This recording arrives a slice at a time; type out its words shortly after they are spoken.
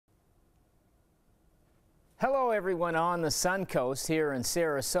Hello everyone on the Sun Coast here in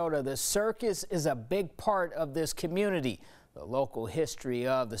Sarasota. The circus is a big part of this community. The local history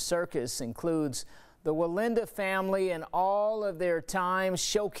of the circus includes the Wallenda family and all of their time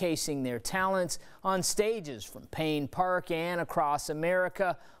showcasing their talents on stages from Payne Park and across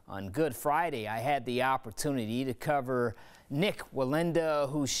America. On Good Friday, I had the opportunity to cover Nik Wallenda,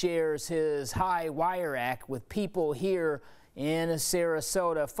 who shares his high wire act with people here in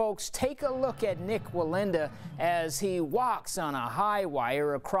Sarasota. Folks, take a look at Nik Wallenda as he walks on a high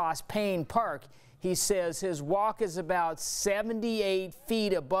wire across Payne Park. He says his walk is about 78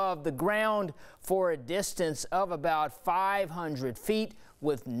 feet above the ground for a distance of about 500 feet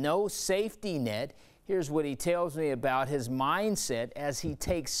with no safety net. Here's what he tells me about his mindset as he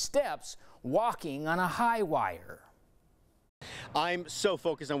takes steps walking on a high wire. I'm so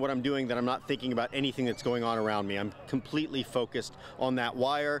focused on what I'm doing that I'm not thinking about anything that's going on around me. I'm completely focused on that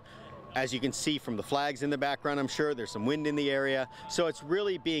wire. As you can see from the flags in the background, I'm sure there's some wind in the area. So it's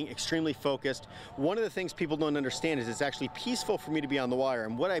really being extremely focused. One of the things people don't understand is it's actually peaceful for me to be on the wire.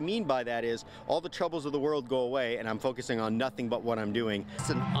 And what I mean by that is all the troubles of the world go away and I'm focusing on nothing but what I'm doing. It's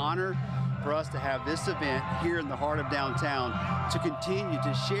an honor for us to have this event here in the heart of downtown to continue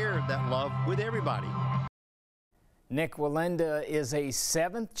to share that love with everybody. Nik Wallenda is a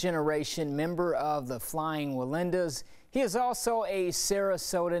 7th generation member of the Flying Wallendas. He is also a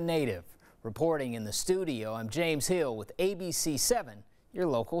Sarasota native. Reporting in the studio, I'm James Hill with ABC7, your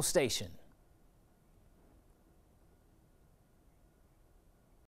local station.